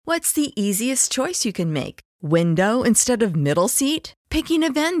What's the easiest choice you can make? Window instead of middle seat? Picking a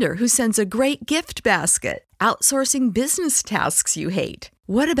vendor who sends a great gift basket? Outsourcing business tasks you hate?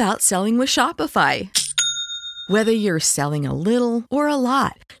 What about selling with Shopify? Whether you're selling a little or a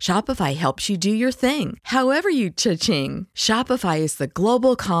lot, Shopify helps you do your thing, however you cha-ching. Shopify is the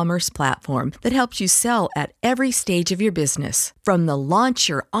global commerce platform that helps you sell at every stage of your business. From the launch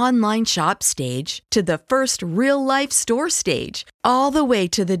your online shop stage to the first real-life store stage, all the way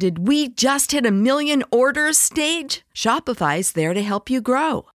to the did we just hit 1 million orders stage. Shopify's there to help you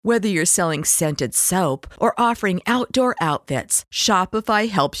grow. Whether you're selling scented soap or offering outdoor outfits, Shopify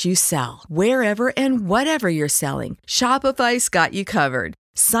helps you sell. Wherever and whatever you're selling, Shopify's got you covered.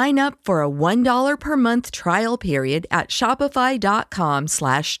 Sign up for a $1 per month trial period at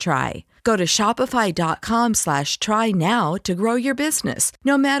shopify.com/try. Go to shopify.com/try now to grow your business,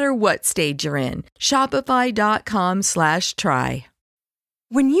 no matter what stage you're in. Shopify.com/try.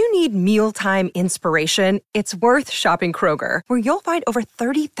 When you need mealtime inspiration, it's worth shopping Kroger, where you'll find over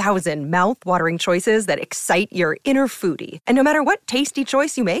 30,000 mouth-watering choices that excite your inner foodie. And no matter what tasty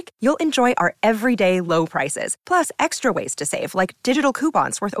choice you make, you'll enjoy our everyday low prices, plus extra ways to save, like digital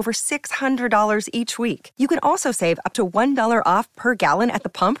coupons worth over $600 each week. You can also save up to $1 off per gallon at the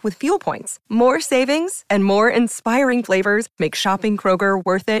pump with fuel points. More savings and more inspiring flavors make shopping Kroger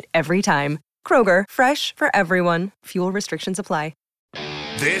worth it every time. Kroger, fresh for everyone. Fuel restrictions apply.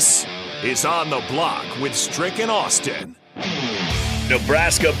 This is On the Block with Strick and Austin.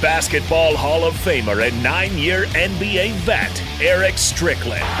 Nebraska Basketball Hall of Famer and 9-year NBA vet, Eric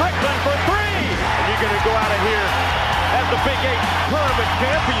Strickland. Strickland for three! And you're going to go out of here as the Big 8 tournament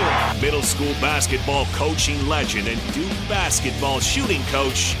champion. Middle school basketball coaching legend and Duke basketball shooting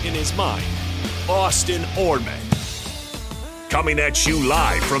coach in his mind, Austin Orman. Coming at you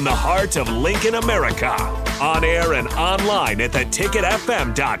live from the heart of Lincoln, America. On air and online at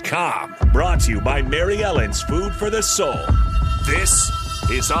theticketfm.com. Brought to you by Mary Ellen's Food for the Soul. This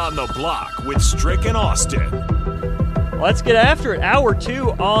is On the Block with Strick and Austin. Let's get after it. Hour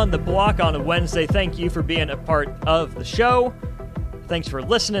 2 on the block on a Wednesday. Thank you for being a part of the show. Thanks for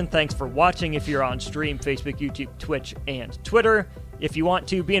listening. Thanks for watching if you're on stream, Facebook, YouTube, Twitch, and Twitter. If you want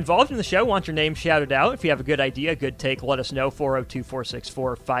to be involved in the show, want your name shouted out, if you have a good idea, good take, let us know.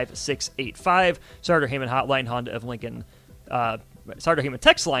 402-464-5685. Sartor Heyman Hotline, Honda of Lincoln. Sartor Heyman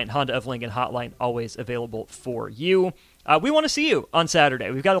Text Line, Honda of Lincoln Hotline, always available for you. We want to see you on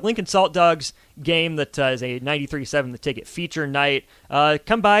Saturday. We've got a Lincoln Salt Dogs game that is a 93.7 The Ticket feature night.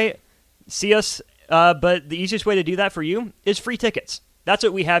 Come by, see us, but the easiest way to do that for you is free tickets. That's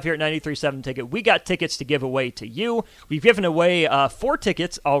what we have here at 93.7 Ticket. We got tickets to give away to you. We've given away 4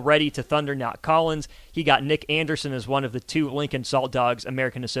 tickets already to Thunder Not Collins. He got Nick Anderson as one of the 2 Lincoln Salt Dogs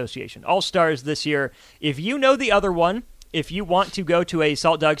American Association All-Stars this year. If you know the other one, if you want to go to a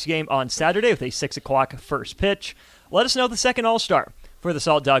Salt Dogs game on Saturday with a 6 o'clock first pitch, let us know the second All-Star for the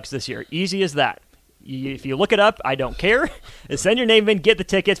Salt Dogs this year. Easy as that. If you look it up, I don't care. Send your name in, get the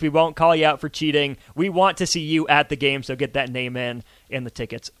tickets. We won't call you out for cheating. We want to see you at the game, so get that name in, and the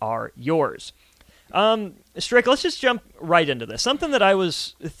tickets are yours. Strick, let's just jump right into this. Something that I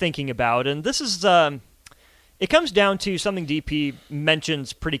was thinking about, and this is, it comes down to something DP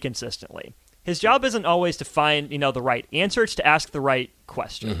mentions pretty consistently. His job isn't always to find, the right answer. It's to ask the right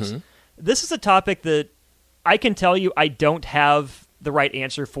questions. Mm-hmm. This is a topic that I can tell you I don't have the right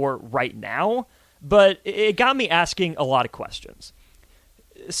answer for right now, but it got me asking a lot of questions.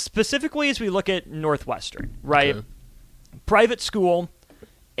 Specifically as we look at Northwestern, right? Okay. Private school,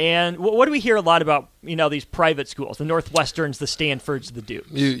 and what do we hear a lot about, these private schools, the Northwesterns, the Stanfords, the Dukes?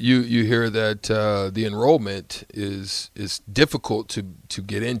 You hear that the enrollment is difficult to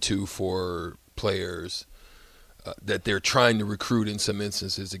get into for players, that they're trying to recruit in some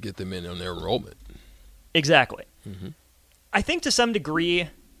instances to get them in on their enrollment. Exactly. Mm-hmm. I think to some degree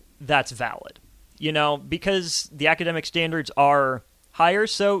that's valid. Because the academic standards are higher,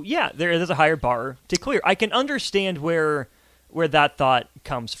 so yeah, there is a higher bar to clear. I can understand where that thought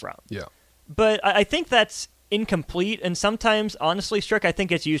comes from. Yeah. But I think that's incomplete, and sometimes, honestly, Strick, I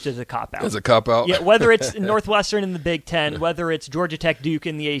think it's used as a cop-out. As a cop-out? Yeah, whether it's Northwestern in the Big Ten, whether it's Georgia Tech, Duke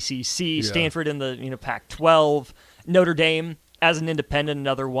in the ACC, Stanford in the Pac-12, Notre Dame as an independent,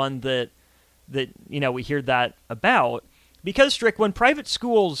 another one that we hear that about. Because, Strick, when private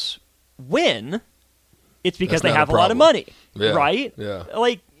schools win, it's because they have a lot of money, right? Yeah.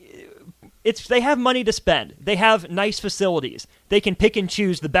 They have money to spend. They have nice facilities. They can pick and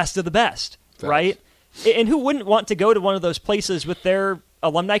choose the best of the best, right? And who wouldn't want to go to one of those places with their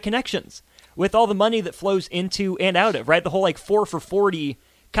alumni connections, with all the money that flows into and out of, right? The whole 4 for 40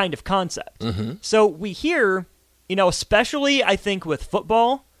 kind of concept. Mm-hmm. So we hear, especially I think with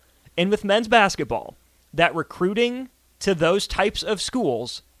football, and with men's basketball, that recruiting to those types of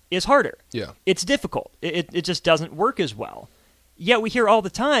schools is harder. Yeah. It's difficult. It just doesn't work as well. Yet we hear all the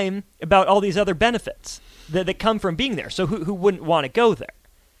time about all these other benefits that come from being there. So who wouldn't want to go there?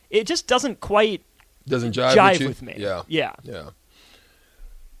 It just doesn't quite jive with me. Yeah.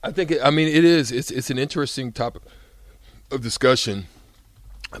 I think it is. It's an interesting topic of discussion,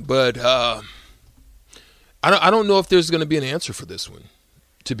 but I don't know if there's going to be an answer for this one.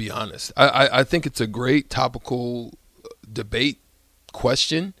 To be honest, I think it's a great topical debate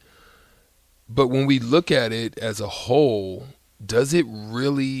question, but when we look at it as a whole, does it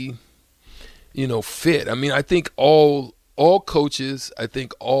really, fit? I mean, I think all coaches, I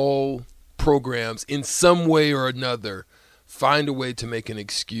think all programs in some way or another find a way to make an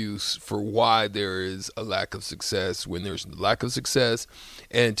excuse for why there is a lack of success when there's a lack of success,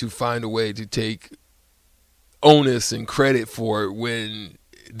 and to find a way to take onus and credit for it when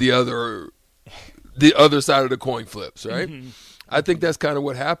the other side of the coin flips, right? Mm-hmm. I think that's kind of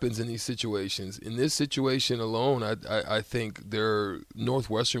what happens in these situations. In this situation alone, I think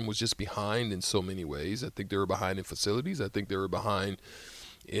Northwestern was just behind in so many ways. I think they were behind in facilities. I think they were behind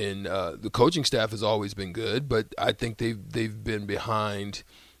in the coaching staff has always been good, but I think they've been behind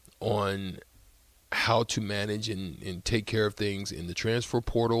on how to manage and take care of things in the transfer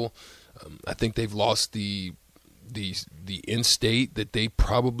portal. I think they've lost the in-state that they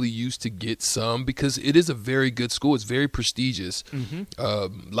probably used to get some, because it is a very good school. It's very prestigious. Mm-hmm. A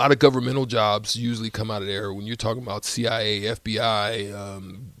lot of governmental jobs usually come out of there. When you're talking about CIA,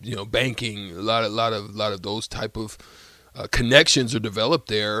 FBI, banking, a lot of those type of connections are developed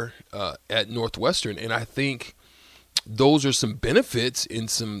there at Northwestern, and I think those are some benefits in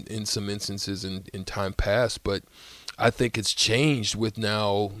some instances in time past. But I think it's changed with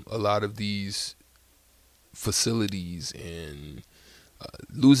now a lot of these facilities and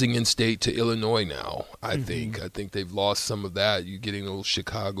losing in state to Illinois now. I think they've lost some of that. You're getting those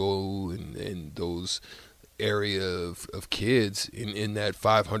Chicago and those area of kids in that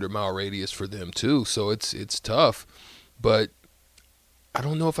 500-mile radius for them too. So it's tough, but I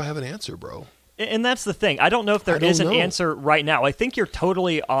don't know if I have an answer, bro. And that's the thing. I don't know if there is an answer right now. I think you're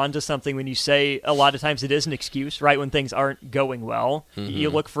totally onto something when you say a lot of times it is an excuse, right? When things aren't going well, you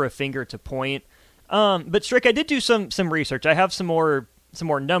look for a finger to point. But Strick, I did do some research. I have some more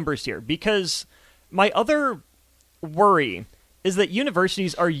numbers here, because my other worry is that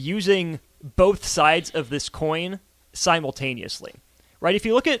universities are using both sides of this coin simultaneously, right? If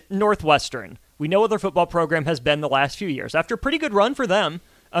you look at Northwestern, we know what their football program has been the last few years. After a pretty good run for them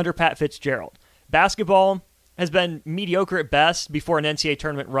under Pat Fitzgerald. Basketball has been mediocre at best before an NCAA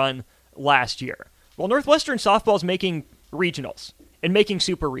tournament run last year. Well, Northwestern softball is making regionals and making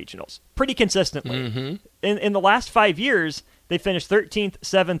super regionals pretty consistently. Mm-hmm. In the last 5 years, they finished 13th,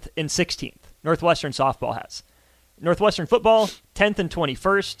 7th, and 16th. Northwestern softball has. Northwestern football, 10th and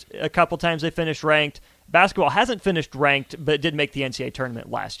 21st. A couple times they finished ranked. Basketball hasn't finished ranked, but did make the NCAA tournament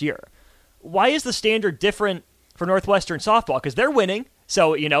last year. Why is the standard different for Northwestern softball? Because they're winning,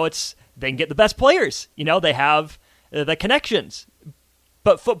 so they can get the best players. They have the connections.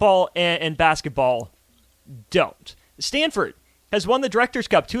 But football and basketball don't. Stanford has won the Directors'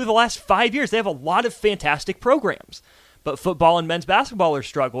 Cup 2 of the last 5 years. They have a lot of fantastic programs. But football and men's basketball are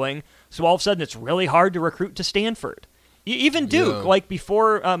struggling, so all of a sudden it's really hard to recruit to Stanford. Even Duke, like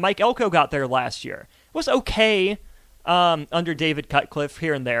before Mike Elko got there last year, it was okay under David Cutcliffe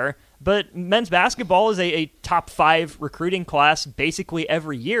here and there, but men's basketball is a top 5 recruiting class basically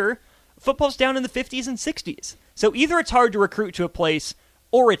every year. Football's down in the 50s and 60s. So either it's hard to recruit to a place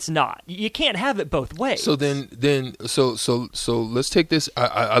or it's not. You can't have it both ways. So so let's take this.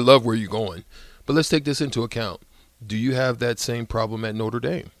 I love where you're going, but let's take this into account. Do you have that same problem at Notre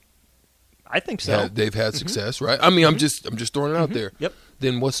Dame? I think so. They've had success, right? I mean, I'm just throwing it out there. Yep.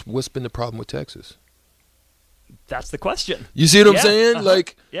 Then what's been the problem with Texas? That's the question. You see what I'm saying?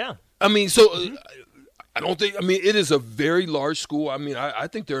 Like, yeah. I mean, so I don't think. I mean, it is a very large school. I mean, I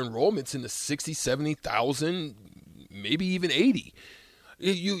think their enrollment's in the 60, 70,000, maybe even 80.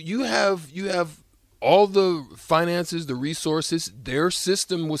 You have all the finances, the resources. Their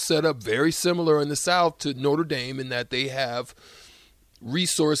system was set up very similar in the South to Notre Dame in that they have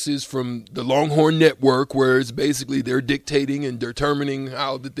resources from the Longhorn Network, where it's basically they're dictating and determining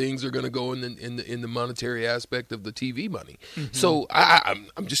how the things are going to go in the monetary aspect of the TV money. Mm-hmm. So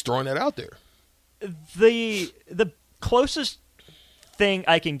I'm just throwing that out there. The closest thing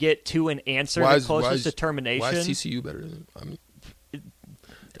I can get to an answer, the closest determination. Why is TCU better than them?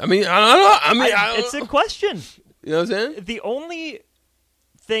 I mean, I don't know. It's a question. You know what I'm saying? The only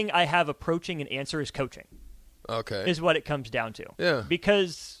thing I have approaching an answer is coaching. Okay. Is what it comes down to. Yeah.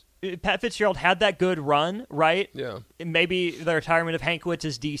 Because Pat Fitzgerald had that good run, right? Yeah. Maybe the retirement of Hankwitz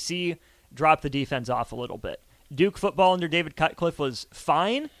as DC dropped the defense off a little bit. Duke football under David Cutcliffe was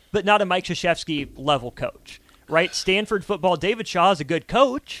fine, but not a Mike Krzyzewski level coach, right? Stanford football, David Shaw is a good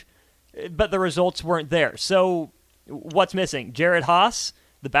coach, but the results weren't there. So what's missing? Jared Haas,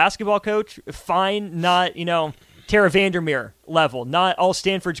 the basketball coach, fine, not, Tara Vandermeer level, not all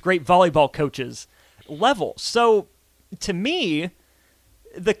Stanford's great volleyball coaches level. So to me,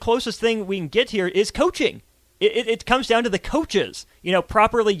 the closest thing we can get here is coaching. It comes down to the coaches,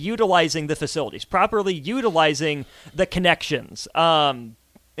 properly utilizing the facilities, properly utilizing the connections, and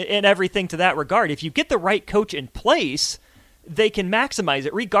everything to that regard. If you get the right coach in place, they can maximize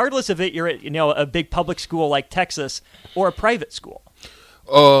it, regardless of it you're at, a big public school like Texas or a private school.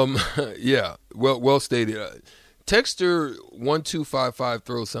 Yeah, well stated. Texter 1255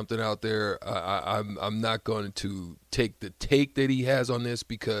 throws something out there. I'm not going to take the take that he has on this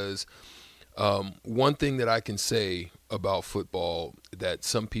because one thing that I can say about football that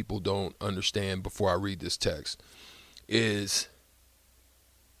some people don't understand before I read this text is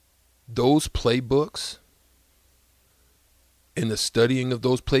those playbooks and the studying of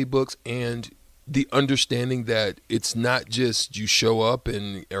those playbooks and the understanding that it's not just you show up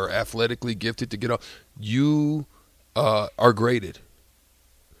and are athletically gifted to get off. You are graded.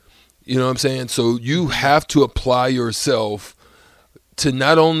 You know what I'm saying? So you have to apply yourself to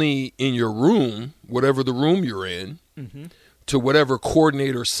not only in your room, whatever the room you're in, to whatever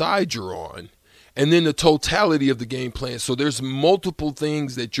coordinator side you're on, and then the totality of the game plan. So there's multiple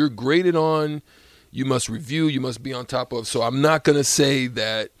things that you're graded on, you must review, you must be on top of. So I'm not going to say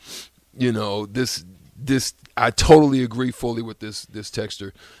that, this I totally agree fully with this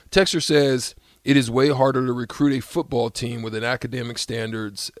texter. Texter says, it is way harder to recruit a football team with an academic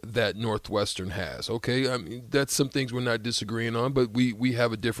standards that Northwestern has. Okay, I mean, that's some things we're not disagreeing on, but we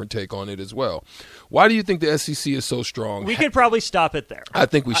have a different take on it as well. Why do you think the SEC is so strong? We could probably stop it there. I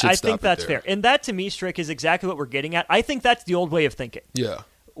think we should stop it there. I think that's fair. And that, to me, Strick, is exactly what we're getting at. I think that's the old way of thinking. Yeah.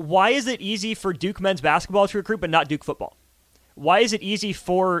 Why is it easy for Duke men's basketball to recruit but not Duke football? Why is it easy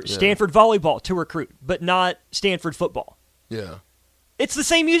for Stanford volleyball to recruit but not Stanford football? Yeah. It's the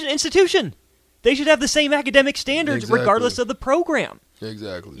same institution. They should have the same academic standards regardless of the program.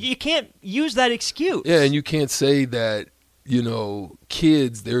 Exactly. You can't use that excuse. Yeah, and you can't say that,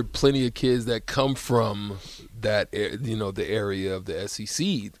 kids, there are plenty of kids that come from that, the area of the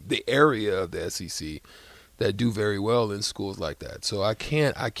SEC, that do very well in schools like that. So I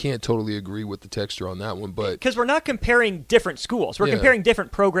can't totally agree with the texture on that one, but because we're not comparing different schools. We're comparing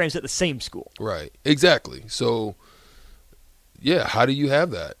different programs at the same school. Right. Exactly. So yeah, how do you have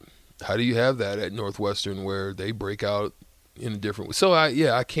that? How do you have that at Northwestern where they break out in a different way? So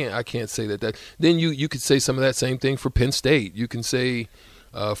I can't say that. Then you could say some of that same thing for Penn State. You can say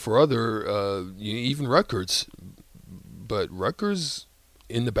for other even Rutgers, but Rutgers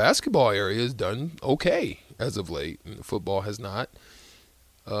in the basketball area has done okay as of late. The football has not.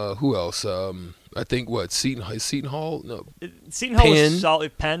 Who else? I think Seton Hall? No, Seton Hall is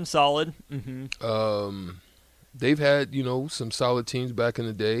solid. Penn solid. Mm-hmm. They've had some solid teams back in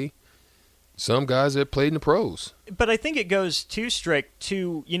the day. Some guys that played in the pros. But I think it goes too strict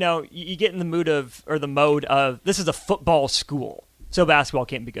to, you get in the mode of this is a football school, so basketball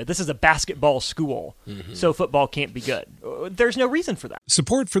can't be good. This is a basketball school, so football can't be good. There's no reason for that.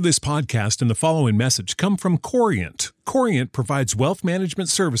 Support for this podcast and the following message come from Corient. Corient provides wealth management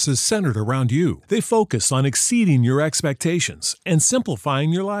services centered around you. They focus on exceeding your expectations and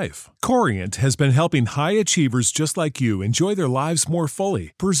simplifying your life. Corient has been helping high achievers just like you enjoy their lives more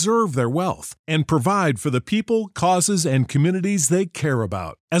fully, preserve their wealth, and provide for the people, causes, and communities they care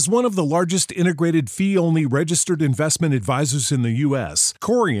about. As one of the largest integrated fee-only registered investment advisors in the U.S.,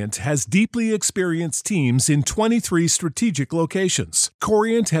 Corient has deeply experienced teams in 23 strategic locations.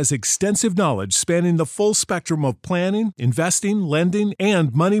 Corient has extensive knowledge spanning the full spectrum of planning, investing, lending,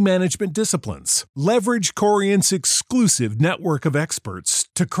 and money management disciplines. Leverage Corient's exclusive network of experts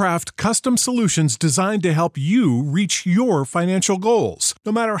to craft custom solutions designed to help you reach your financial goals,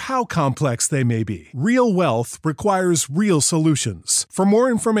 no matter how complex they may be. Real wealth requires real solutions. For more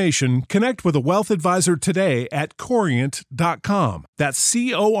information, connect with a wealth advisor today at Corient.com. That's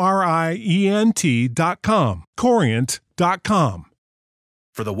Corient.com. Corient.com.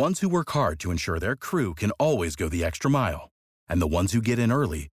 For the ones who work hard to ensure their crew can always go the extra mile, and the ones who get in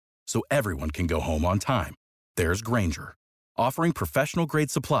early so everyone can go home on time, there's Grainger, offering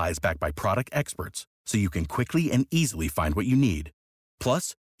professional-grade supplies backed by product experts so you can quickly and easily find what you need.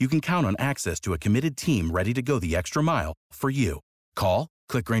 Plus, you can count on access to a committed team ready to go the extra mile for you. Call,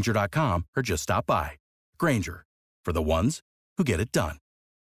 click Grainger.com, or just stop by. Grainger, for the ones who get it done.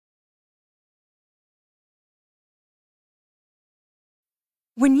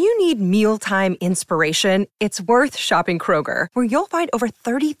 When you need mealtime inspiration, it's worth shopping Kroger, where you'll find over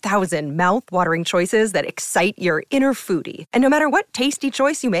 30,000 mouth-watering choices that excite your inner foodie. And no matter what tasty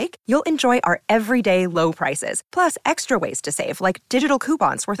choice you make, you'll enjoy our everyday low prices, plus extra ways to save, like digital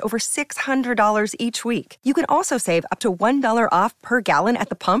coupons worth over $600 each week. You can also save up to $1 off per gallon at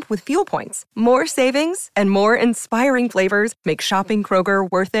the pump with fuel points. More savings and more inspiring flavors make shopping Kroger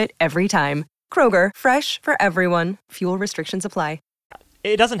worth it every time. Kroger, fresh for everyone. Fuel restrictions apply.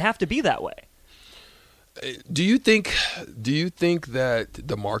 It doesn't have to be that way. Do you think that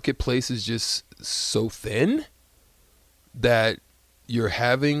the marketplace is just so thin that you're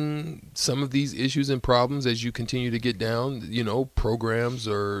having some of these issues and problems as you continue to get down? You know, programs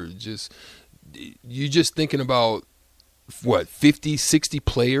are just you just thinking about what 50, 60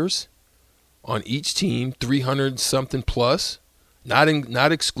 players on each team, 300 something plus,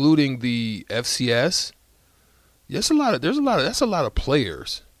 not excluding the FCS. That's a lot of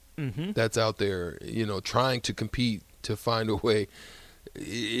players that's out there, you know, trying to compete to find a way.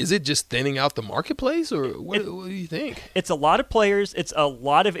 Is it just thinning out the marketplace, or what do you think? It's a lot of players. It's a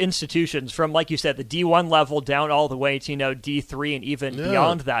lot of institutions from, like you said, the D1 level down all the way to, you know, D3 and even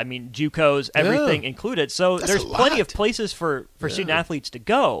beyond that. I mean, JUCOs, everything included. So there's plenty of places for student athletes to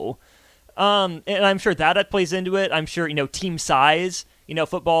go. And I'm sure that plays into it. I'm sure, you know, team size. You know,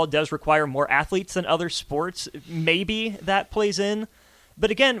 football does require more athletes than other sports. Maybe that plays in.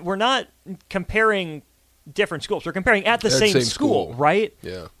 But again, we're not comparing different schools. We're comparing at the same school, right?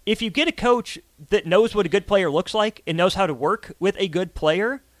 Yeah. If you get a coach that knows what a good player looks like and knows how to work with a good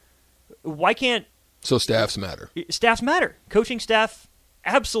player, why can't... So staffs matter. Staffs matter. Coaching staff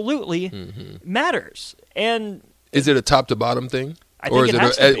absolutely matters. And is it a top-to-bottom thing? I think it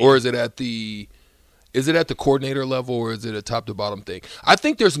has to be. Or is it at the... Is it at the coordinator level, or is it a top to bottom thing? I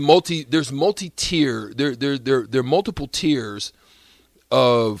think there's multi-tier. There are multiple tiers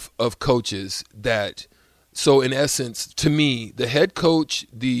of coaches that. So in essence, to me, the head coach,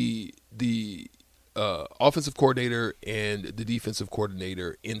 the offensive coordinator, and the defensive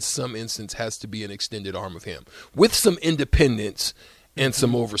coordinator, in some instance, has to be an extended arm of him with some independence and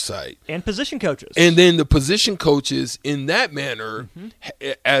some oversight. And position coaches. And then the position coaches, in that manner,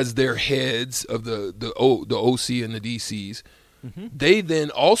 as their heads of the OC and the DCs, they then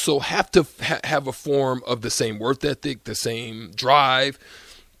also have to have a form of the same work ethic, the same drive,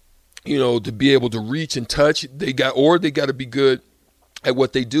 you know, to be able to reach and touch. They got to be good at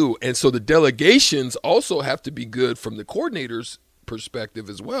what they do. And so the delegations also have to be good from the coordinators' perspective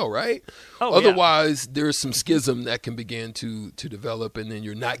as well, right? Otherwise, there's some schism that can begin to develop, and then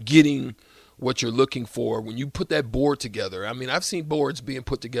you're not getting what you're looking for when you put that board together. I mean, I've seen boards being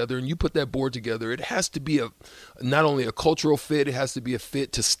put together, and you put that board together, it has to be not only a cultural fit, it has to be a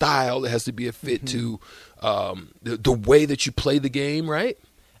fit to style, it has to be a fit to the way that you play the game, right?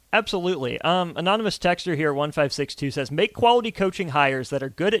 Absolutely. Anonymous texter here, 1562, says, make quality coaching hires that are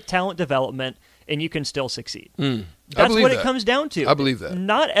good at talent development, and you can still succeed. That's what it comes down to. I believe that.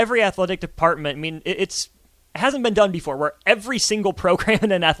 Not every athletic department, I mean, it hasn't been done before, where every single program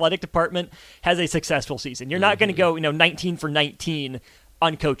in an athletic department has a successful season. You're not going to go, 19 for 19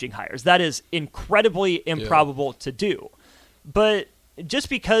 on coaching hires. That is incredibly improbable to do. But just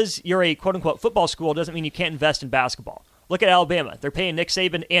because you're a quote-unquote football school doesn't mean you can't invest in basketball. Look at Alabama. They're paying Nick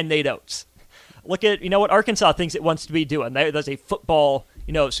Saban and Nate Oates. Look at, what Arkansas thinks it wants to be doing. There's a football,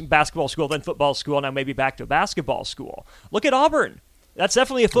 basketball school, then football school, now maybe back to a basketball school. Look at Auburn. That's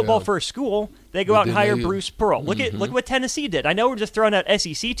definitely a football-first school. They go out and hire Bruce Pearl. Look at what Tennessee did. I know we're just throwing out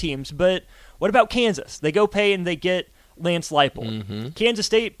SEC teams, but what about Kansas? They go pay and they get Lance Leipold. Kansas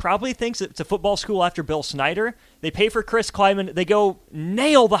State probably thinks it's a football school after Bill Snyder. They pay for Chris Kleiman. They go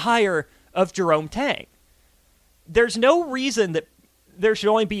nail the hire of Jerome Tang. There's no reason that there should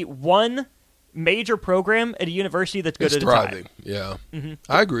only be one major program at a university that's good at thriving. A time. Yeah,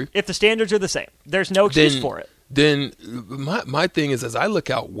 I agree. If the standards are the same, there's no excuse for it. Then my thing is, as I look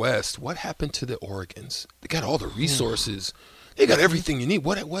out west, what happened to the Oregons? They got all the resources. They got everything you need.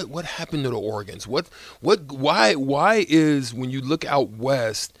 What happened to the Oregons? Why is, when you look out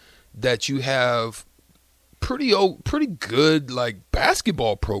west, that you have pretty good like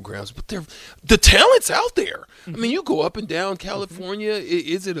basketball programs, but the talent's out there. I mean, you go up and down California.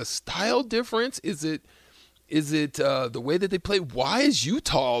 Is it a style difference? Is it the way that they play? Why is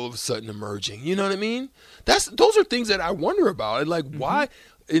Utah all of a sudden emerging? You know what I mean? Those are things that I wonder about. And like, why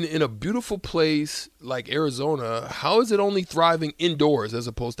in a beautiful place like Arizona, how is it only thriving indoors as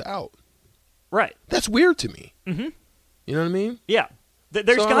opposed to out? Right. That's weird to me. You know what I mean? Yeah.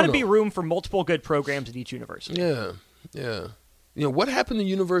 There's got to be room for multiple good programs at each university. Yeah. What happened to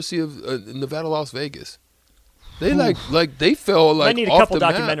University of Nevada, Las Vegas? They like they fell like I need a off couple the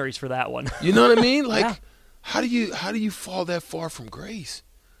documentaries map. for that one. You know what I mean? Like, Yeah. how do you fall that far from grace,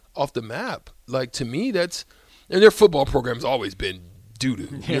 off the map? Like, to me, and their football program's always been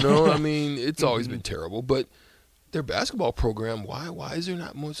doo-doo. You know, I mean, it's always been terrible. But their basketball program, why is there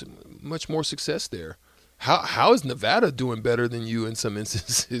not much more success there? How is Nevada doing better than you in some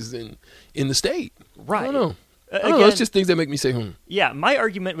instances in the state? Right. I don't know. Again, It's just things that make me say, Yeah, my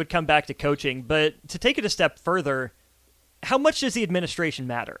argument would come back to coaching, but to take it a step further, how much does the administration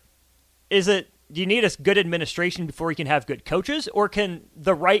matter? Do you need a good administration before you can have good coaches, or can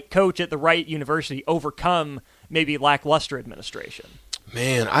the right coach at the right university overcome maybe lackluster administration?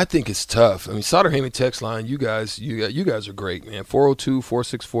 Man, I think it's tough. I mean, Sauter Heyman text line, you guys are great, man.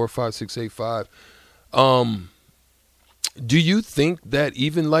 402-464-5685. Do you think that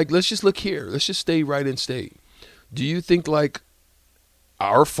even let's just look here. Let's just stay right in state. Do you think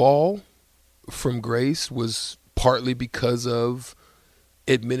our fall from grace was partly because of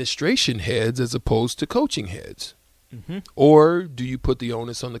administration heads as opposed to coaching heads? Mm-hmm. Or do you put the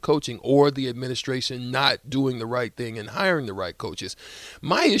onus on the coaching or the administration not doing the right thing and hiring the right coaches?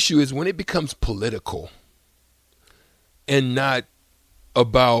 My issue is when it becomes political and not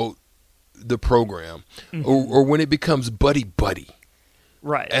about the program, or when it becomes buddy-buddy,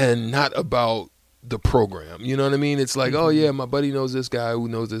 right, and not about the program. You know what I mean? It's like, oh yeah, my buddy knows this guy who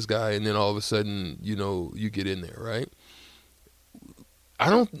knows this guy, and then all of a sudden, you get in there, right?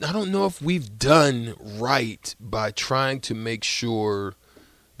 I don't know if we've done right by trying to make sure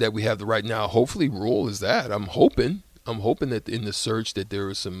that we have the right. Now, hopefully, Rule is that. I'm hoping that in the search that there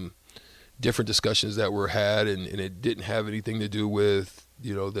was some different discussions that were had, and it didn't have anything to do with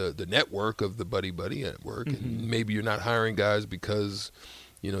the network of the buddy network, and maybe you're not hiring guys because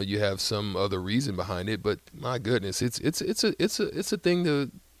you have some other reason behind it. But my goodness, it's a thing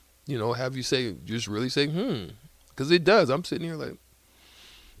to have you say, just really say because it does. I'm sitting here like,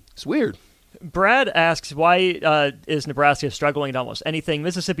 it's weird. Brad asks, why is Nebraska struggling at almost anything?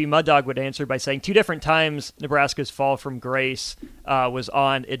 Mississippi Mud Dog would answer by saying 2 different times Nebraska's fall from grace was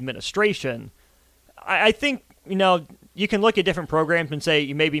on administration. I think, you can look at different programs and say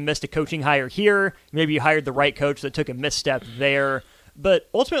you maybe missed a coaching hire here, maybe you hired the right coach that took a misstep there. But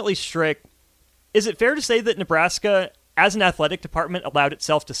ultimately, Strick, is it fair to say that Nebraska, as an athletic department, allowed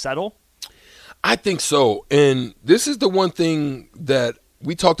itself to settle? I think so. And this is the one thing that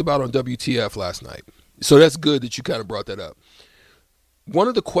we talked about on WTF last night. So that's good that you kind of brought that up. One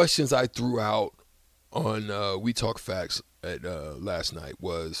of the questions I threw out on We Talk Facts last night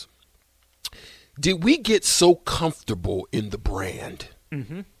was, did we get so comfortable in the brand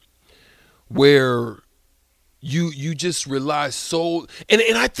where you just rely so – and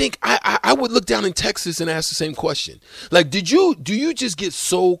I think I would look down in Texas and ask the same question. Like, do you just get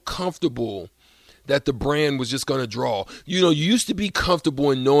so comfortable that the brand was just going to draw? You used to be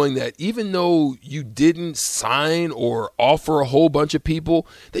comfortable in knowing that even though you didn't sign or offer a whole bunch of people,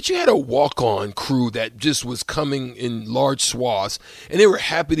 that you had a walk-on crew that just was coming in large swaths, and they were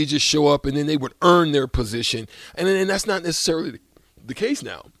happy to just show up, and then they would earn their position. And that's not necessarily the case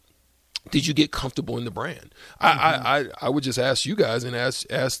now. Did you get comfortable in the brand? I would just ask you guys and ask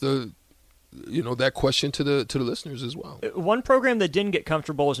the that question to the listeners as well. One program that didn't get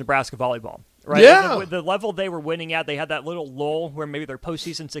comfortable was Nebraska volleyball, right? Yeah. The level they were winning at, they had that little lull where maybe their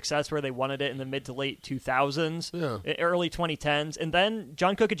postseason success where they wanted it in the mid to late 2000s, early 2010s, and then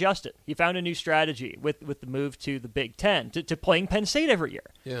John Cook adjusted. He found a new strategy with the move to the Big Ten, to playing Penn State every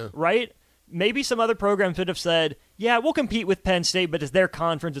year, right? Maybe some other programs would have said, yeah, we'll compete with Penn State, but it's their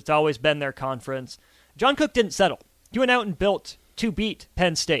conference. It's always been their conference. John Cook didn't settle. He went out and built to beat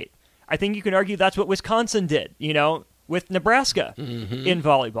Penn State. I think you can argue that's what Wisconsin did, with Nebraska in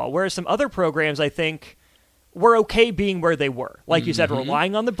volleyball, whereas some other programs, I think, were okay being where they were. Like you said,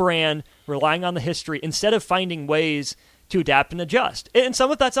 relying on the brand, relying on the history, instead of finding ways to adapt and adjust. And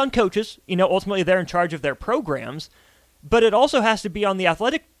some of that's on coaches. Ultimately they're in charge of their programs, but it also has to be on the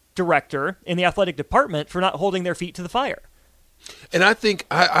athletic director in the athletic department for not holding their feet to the fire. And I think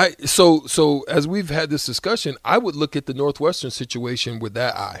so as we've had this discussion, I would look at the Northwestern situation with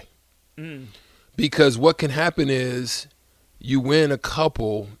that eye. Because what can happen is you win a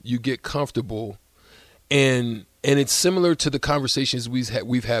couple, you get comfortable, and it's similar to the conversations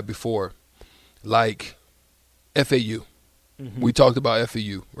we've had before, like FAU. We talked about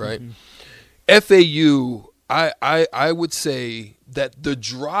FAU, right? FAU, I would say that the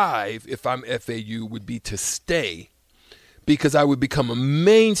drive, if I'm FAU, would be to stay, because I would become a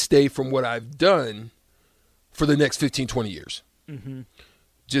mainstay from what I've done for the next 15, 20 years.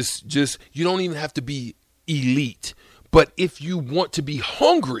 Just you don't even have to be elite. But if you want to be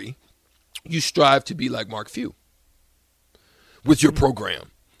hungry, you strive to be like Mark Few. with your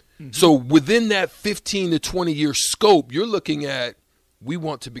program. So within that 15 to 20 year scope, you're looking at, we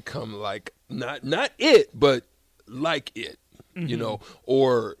want to become like, not it, but like it, you know,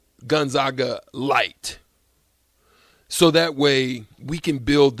 or Gonzaga light. So that way we can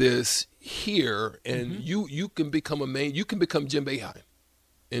build this here, and you can become you can become Jim Boeheim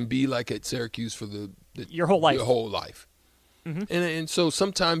and be like at Syracuse for your whole life. Your whole life. And so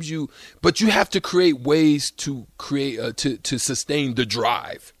sometimes but you have to create ways to create to sustain the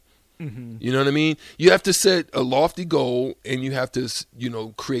drive. You know what I mean? You have to set a lofty goal, and you have to, you know,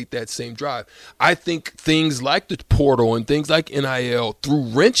 create that same drive. I think things like the portal and things like NIL threw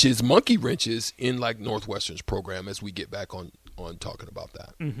monkey wrenches in like Northwestern's program as we get back on talking about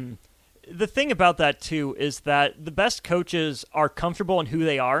that. The thing about that, too, is that the best coaches are comfortable in who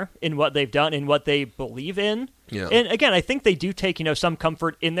they are, in what they've done, in what they believe in. Yeah. And again, I think they do take, you know, some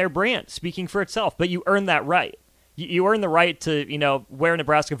comfort in their brand, speaking for itself, but you earn that right. You earn the right to, you know, wear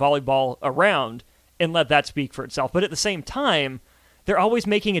Nebraska volleyball around and let that speak for itself. But at the same time, they're always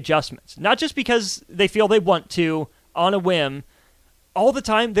making adjustments, not just because they feel they want to on a whim. All the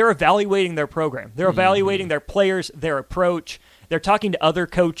time, they're evaluating their program. They're evaluating their players, their approach. They're talking to other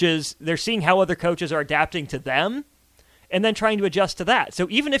coaches. They're seeing how other coaches are adapting to them and then trying to adjust to that. So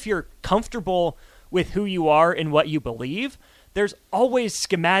even if you're comfortable with who you are and what you believe, there's always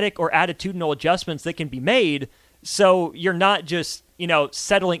schematic or attitudinal adjustments that can be made. So you're not just, you know,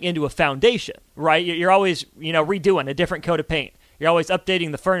 settling into a foundation, right? You're always, you know, redoing a different coat of paint. You're always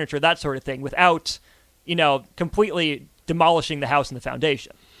updating the furniture, that sort of thing, without, you know, completely demolishing the house and the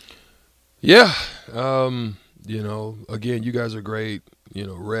foundation. Yeah. You know, again, you guys are great. You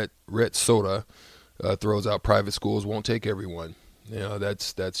know, Rhett Soda throws out private schools, won't take everyone. You know,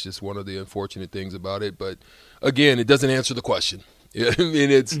 that's just one of the unfortunate things about it. But again, it doesn't answer the question. I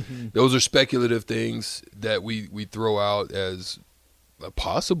mean, those are speculative things that we throw out as a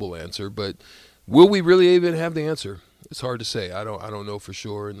possible answer, but will we really even have the answer? It's hard to say. I don't know for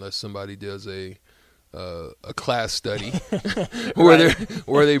sure unless somebody does a class study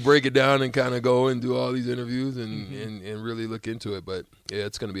where they break it down and kind of go and do all these interviews and really look into it. But yeah,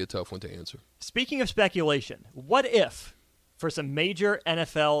 it's going to be a tough one to answer. Speaking of speculation, what if for some major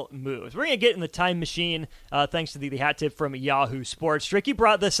NFL moves? We're going to get in the time machine thanks to the hat tip from Yahoo Sports. Stricky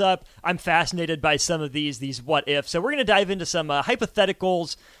brought this up. I'm fascinated by some of these what ifs. So we're going to dive into some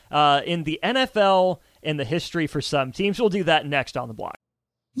hypotheticals in the NFL and the history for some teams. We'll do that next on The Block.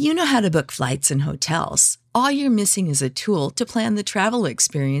 You know how to book flights and hotels. All you're missing is a tool to plan the travel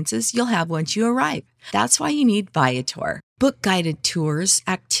experiences you'll have once you arrive. That's why you need Viator. Book guided tours,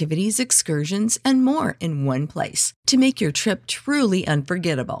 activities, excursions, and more in one place to make your trip truly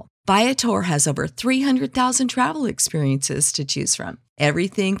unforgettable. Viator has over 300,000 travel experiences to choose from.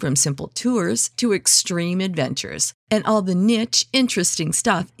 Everything from simple tours to extreme adventures and all the niche, interesting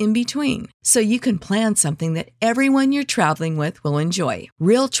stuff in between. So you can plan something that everyone you're traveling with will enjoy.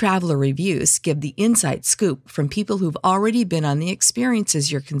 Real traveler reviews give the inside scoop from people who've already been on the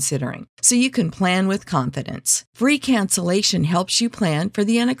experiences you're considering. So you can plan with confidence. Free cancellation helps you plan for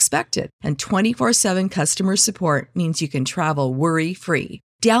the unexpected. And 24/7 customer support means you can travel worry-free.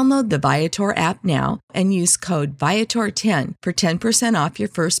 Download the Viator app now and use code Viator10 for 10% off your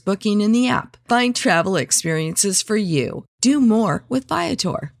first booking in the app. Find travel experiences for you. Do more with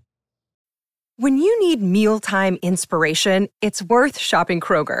Viator. When you need mealtime inspiration, it's worth shopping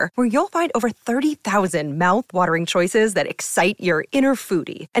Kroger, where you'll find over 30,000 mouth-watering choices that excite your inner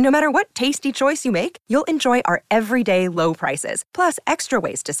foodie. And no matter what tasty choice you make, you'll enjoy our everyday low prices, plus extra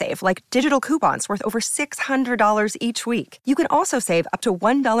ways to save, like digital coupons worth over $600 each week. You can also save up to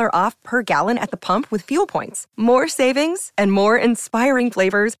 $1 off per gallon at the pump with fuel points. More savings and more inspiring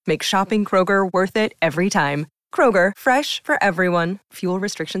flavors make shopping Kroger worth it every time. Kroger, fresh for everyone. Fuel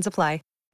restrictions apply.